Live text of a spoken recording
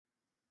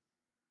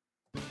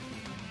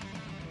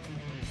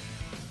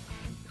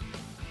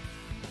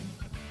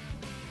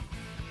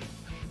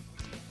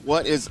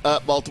What is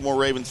up, Baltimore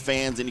Ravens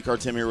fans? IndyCar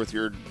Tim here with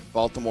your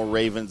Baltimore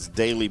Ravens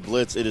Daily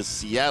Blitz. It is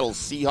Seattle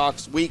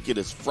Seahawks week. It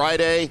is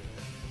Friday.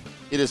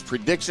 It is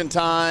prediction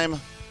time.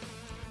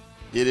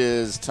 It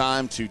is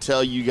time to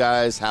tell you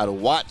guys how to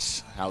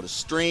watch, how to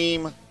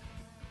stream,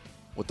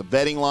 what the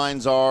betting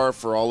lines are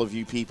for all of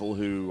you people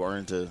who are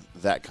into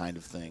that kind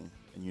of thing,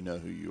 and you know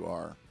who you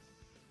are.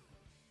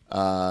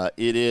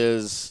 It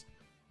is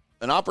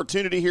an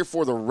opportunity here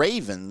for the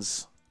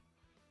Ravens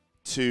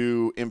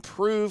to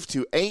improve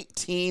to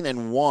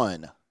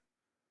 18-1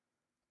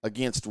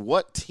 against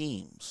what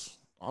teams?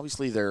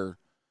 Obviously, they're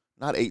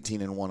not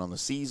 18-1 on the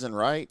season,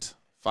 right?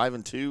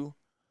 5-2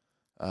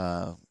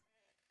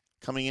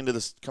 coming into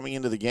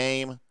the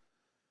game.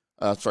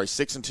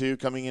 6-2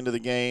 coming into the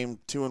game.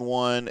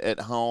 2-1 at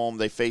home.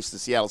 They face the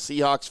Seattle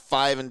Seahawks,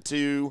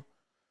 5-2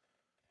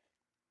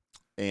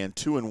 and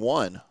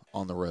 2-1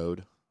 on the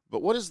road.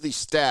 But what is the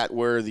stat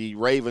where the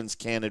Ravens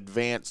can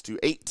advance to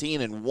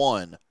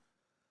 18-1?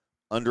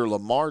 Under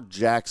Lamar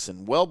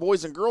Jackson? Well,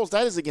 boys and girls,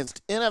 that is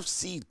against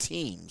NFC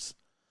teams.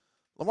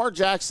 Lamar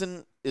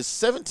Jackson is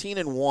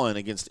 17-1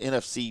 against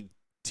NFC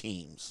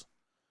teams.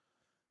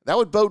 That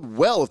would bode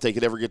well if they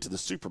could ever get to the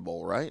Super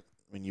Bowl, right?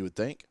 I mean, you would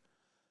think.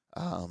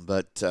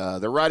 But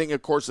they're riding,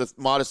 of course, a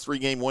modest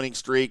 3-game winning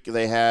streak.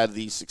 They had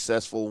the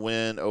successful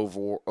win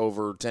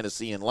over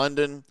Tennessee in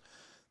London.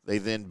 They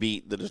then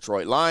beat the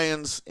Detroit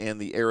Lions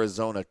and the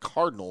Arizona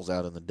Cardinals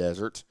out in the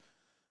desert.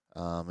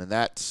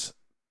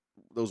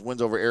 Those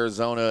wins over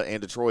Arizona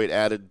and Detroit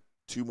added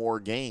 2 more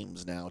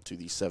games now to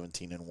the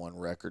 17-1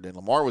 record. And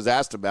Lamar was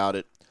asked about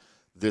it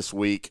this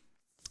week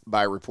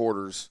by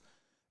reporters.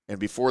 And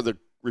before the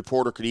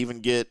reporter could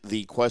even get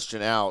the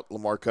question out,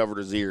 Lamar covered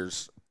his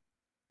ears.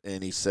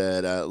 And he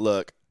said,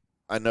 look,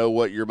 I know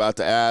what you're about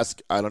to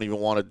ask. I don't even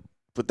want to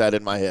put that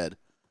in my head.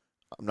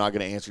 I'm not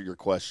going to answer your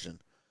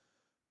question.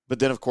 But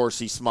then, of course,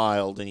 he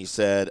smiled and he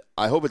said,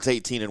 I hope it's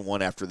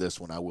 18-1 after this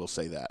one. I will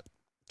say that.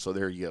 So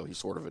there you go. He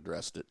sort of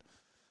addressed it.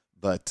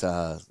 But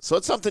so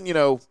it's something,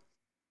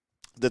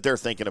 that they're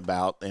thinking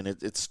about, and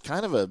it's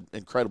kind of an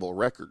incredible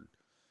record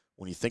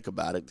when you think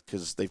about it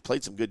because they've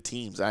played some good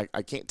teams. I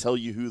can't tell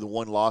you who the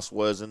one loss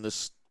was in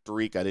this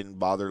streak. I didn't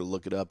bother to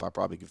look it up. I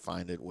probably could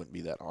find it. It wouldn't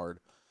be that hard.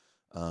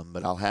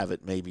 But I'll have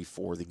it maybe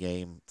for the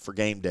game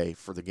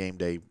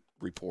day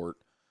report.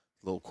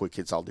 Little quick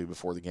hits I'll do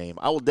before the game.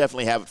 I will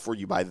definitely have it for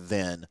you by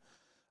then.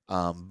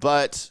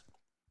 But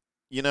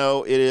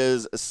it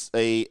is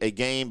a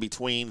game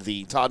between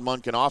the Todd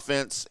Monken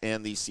offense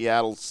and the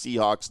Seattle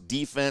Seahawks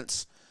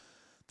defense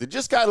that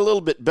just got a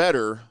little bit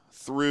better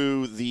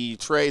through the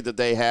trade that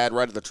they had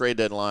right at the trade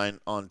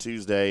deadline on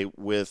Tuesday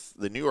with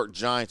the New York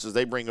Giants as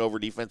they bring over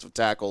defensive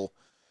tackle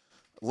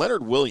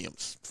Leonard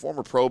Williams,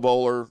 former Pro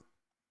Bowler,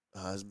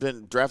 has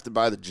been drafted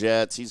by the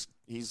Jets. He's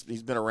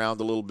been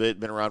around a little bit,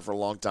 been around for a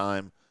long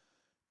time,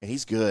 and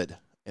he's good.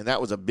 And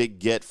that was a big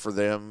get for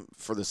them,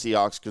 for the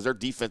Seahawks, because their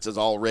defense is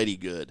already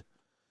good.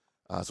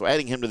 So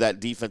adding him to that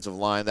defensive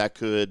line, that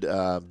could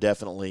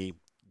definitely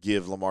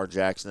give Lamar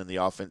Jackson and the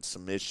offense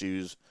some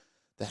issues.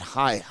 That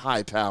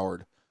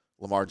high-powered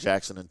Lamar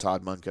Jackson and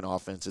Todd Monken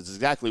offense is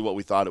exactly what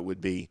we thought it would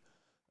be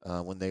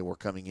when they were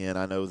coming in.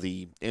 I know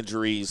the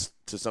injuries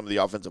to some of the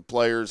offensive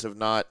players have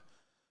not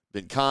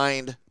been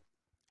kind,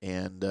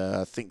 and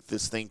I think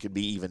this thing could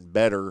be even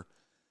better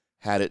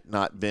had it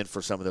not been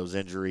for some of those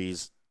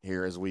injuries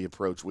here as we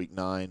approach Week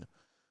 9.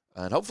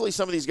 And hopefully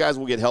some of these guys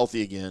will get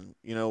healthy again.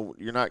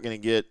 You're not going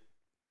to get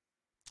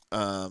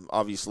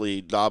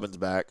obviously Dobbins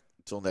back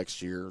until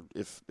next year,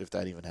 if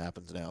that even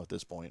happens now at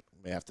this point.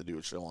 We may have to do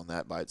a show on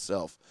that by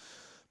itself.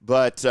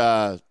 But,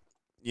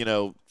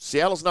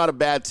 Seattle's not a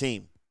bad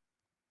team,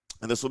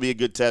 and this will be a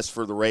good test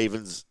for the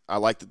Ravens. I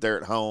like that they're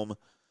at home.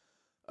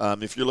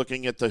 If you're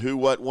looking at the who,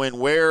 what, when,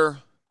 where,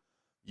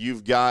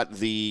 you've got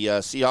the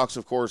Seahawks,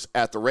 of course,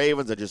 at the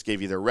Ravens. I just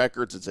gave you their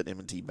records. It's at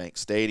M&T Bank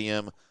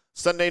Stadium.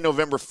 Sunday,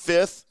 November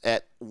 5th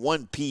at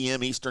 1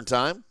 p.m. Eastern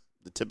Time.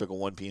 The typical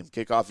 1 p.m.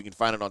 kickoff. You can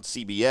find it on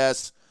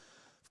CBS.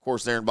 Of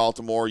course, there in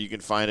Baltimore, you can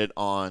find it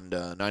on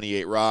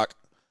 98 Rock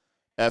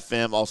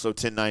FM, also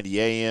 1090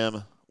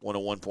 AM,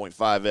 101.5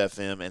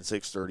 FM, and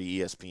 630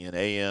 ESPN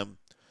AM.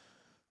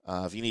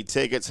 If you need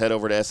tickets, head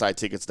over to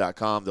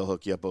sitickets.com. They'll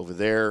hook you up over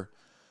there.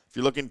 If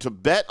you're looking to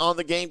bet on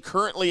the game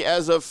currently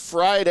as of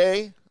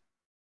Friday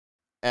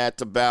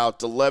at about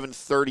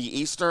 11:30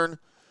 Eastern,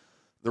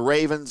 the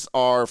Ravens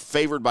are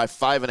favored by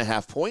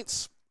 5.5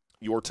 points.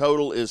 Your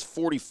total is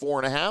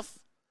 44.5,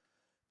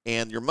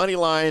 and your money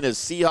line is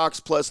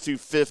Seahawks plus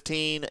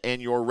 215,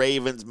 and your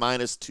Ravens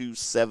minus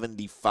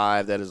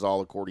 275. That is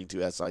all according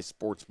to SI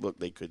Sportsbook.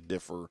 They could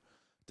differ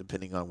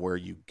depending on where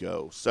you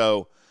go.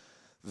 So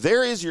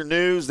there is your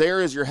news.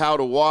 There is your how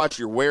to watch,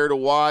 your where to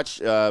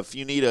watch. If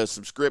you need a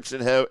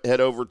subscription,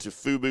 head over to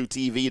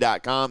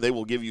FuboTV.com. They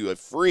will give you a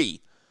free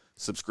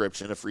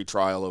subscription, a free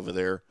trial over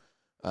there.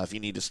 If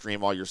you need to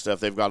stream all your stuff,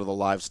 they've got all the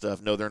live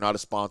stuff. No, they're not a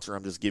sponsor.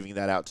 I'm just giving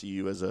that out to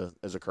you as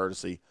a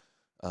courtesy.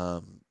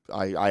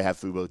 I have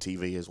Fubo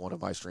TV as one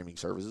of my streaming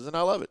services, and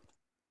I love it.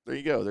 There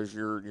you go. There's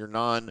your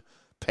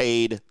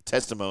non-paid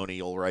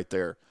testimonial right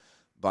there.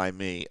 by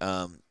me.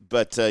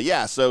 But so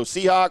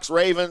Seahawks,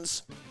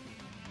 Ravens.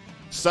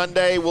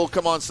 Sunday, we'll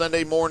come on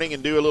Sunday morning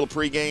and do a little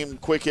pregame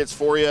quick hits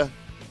for you.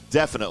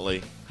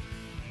 Definitely.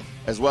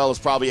 As well as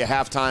probably a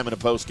halftime and a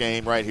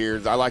postgame right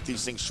here. I like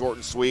these things short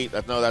and sweet.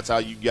 I know that's how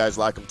you guys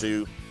like them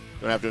too.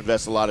 Don't have to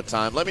invest a lot of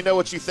time. Let me know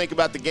what you think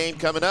about the game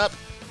coming up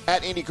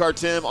at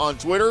IndyCarTim on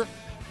Twitter,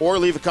 or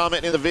leave a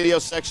comment in the video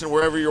section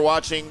wherever you're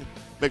watching.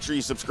 Make sure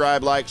you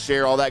subscribe, like,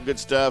 share, all that good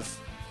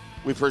stuff.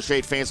 We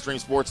appreciate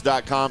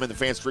FanStreamSports.com and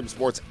the FanStream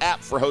Sports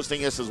app for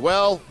hosting us as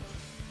well.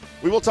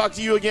 We will talk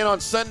to you again on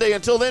Sunday.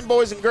 Until then,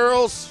 boys and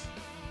girls,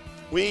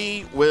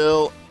 we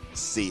will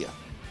see you.